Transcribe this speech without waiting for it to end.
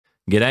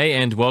G'day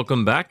and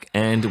welcome back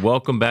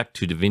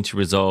to Davinci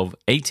Resolve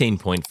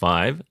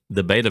 18.5,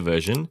 the beta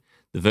version,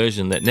 the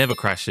version that never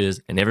crashes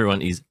and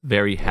everyone is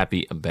very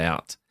happy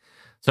about.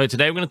 So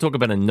today we're going to talk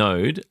about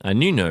a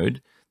new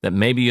node that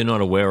maybe you're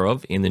not aware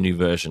of in the new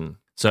version.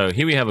 So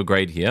here we have a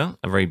grade here,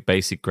 a very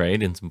basic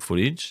grade and some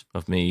footage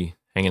of me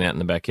hanging out in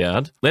the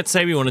backyard. Let's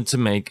say we wanted to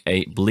make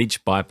a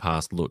bleach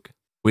bypass look.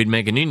 We'd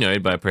make a new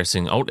node by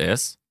pressing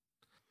Alt-S,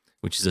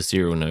 which is a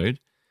serial node.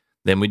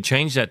 Then we'd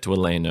change that to a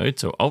layer node,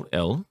 so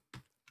Alt-L.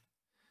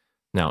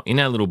 Now, in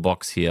our little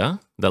box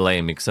here, the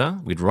layer mixer,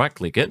 we'd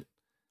right-click it,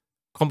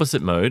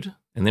 composite mode,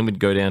 and then we'd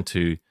go down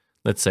to,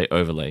 let's say,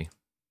 overlay.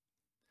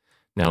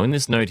 Now, in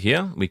this node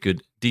here, we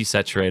could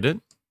desaturate it,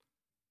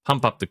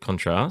 pump up the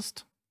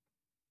contrast,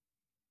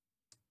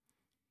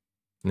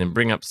 and then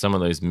bring up some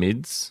of those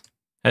mids.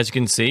 As you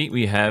can see,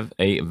 we have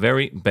a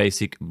very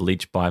basic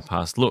bleach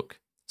bypass look.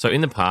 So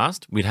in the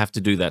past, we'd have to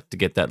do that to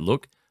get that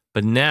look,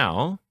 but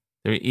now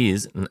there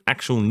is an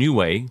actual new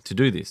way to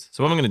do this.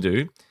 So what I'm going to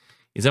do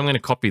is I'm going to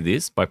copy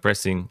this by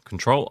pressing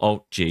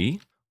Ctrl-Alt-G,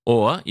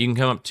 or you can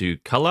come up to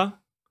Color,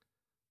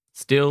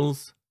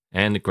 Stills,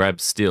 and grab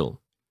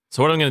Still.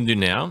 So what I'm going to do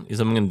now is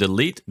I'm going to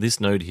delete this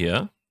node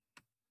here.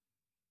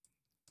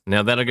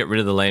 Now that'll get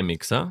rid of the layer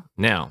mixer.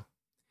 Now,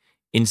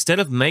 instead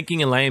of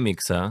making a layer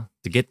mixer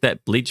to get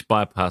that bleach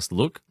bypass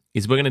look,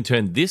 is we're going to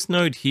turn this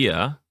node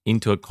here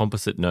into a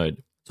composite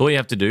node. So all you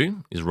have to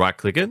do is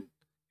right-click it,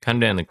 come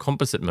down to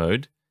composite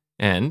mode,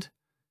 and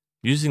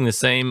using the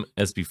same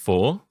as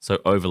before, so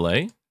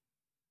overlay.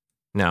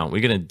 Now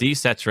we're going to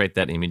desaturate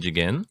that image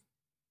again.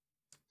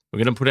 We're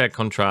going to put our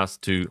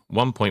contrast to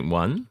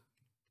 1.1.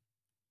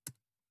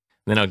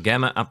 Then our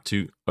gamma up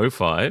to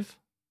 0.5.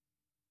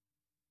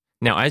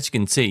 Now, as you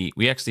can see,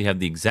 we actually have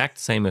the exact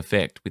same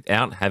effect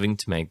without having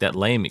to make that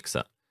layer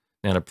mixer.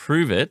 Now to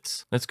prove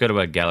it, let's go to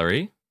our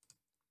gallery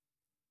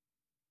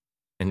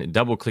and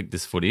double click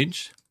this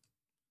footage.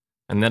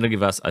 And that'll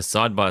give us a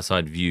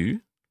side-by-side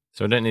view.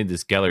 So I don't need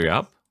this gallery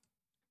up.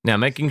 Now,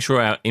 making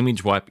sure our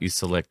image wipe is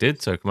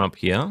selected, so come up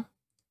here,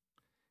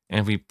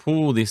 and if we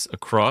pull this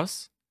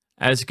across,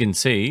 as you can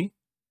see,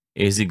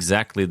 it is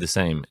exactly the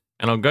same.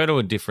 And I'll go to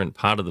a different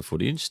part of the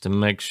footage to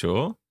make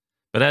sure,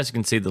 but as you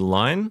can see, the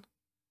line,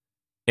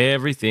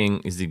 everything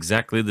is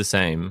exactly the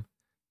same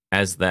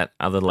as that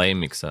other layer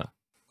mixer.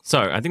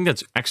 So I think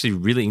that's actually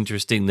really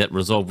interesting that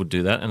Resolve would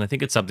do that, and I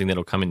think it's something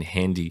that'll come in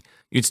handy.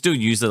 You'd still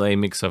use the layer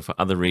mixer for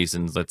other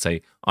reasons, let's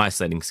say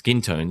isolating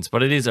skin tones,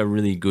 but it is a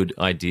really good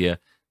idea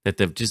that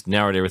they've just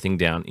narrowed everything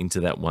down into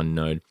that one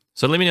node.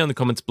 So let me know in the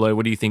comments below,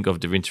 what do you think of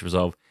Davinci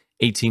Resolve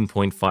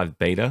 18.5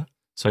 beta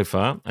so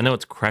far? I know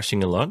it's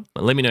crashing a lot,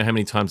 but let me know how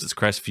many times it's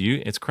crashed for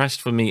you. It's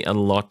crashed for me a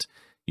lot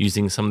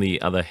using some of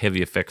the other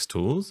heavy effects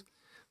tools,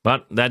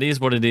 but that is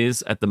what it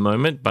is at the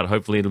moment, but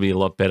hopefully it'll be a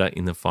lot better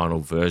in the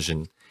final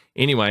version.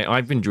 Anyway,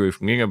 I've been Drew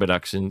from Gringo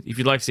Production. If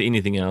you'd like to see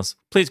anything else,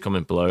 please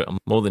comment below. I'm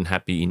more than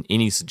happy in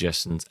any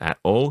suggestions at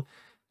all.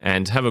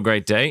 And have a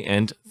great day,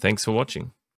 and thanks for watching.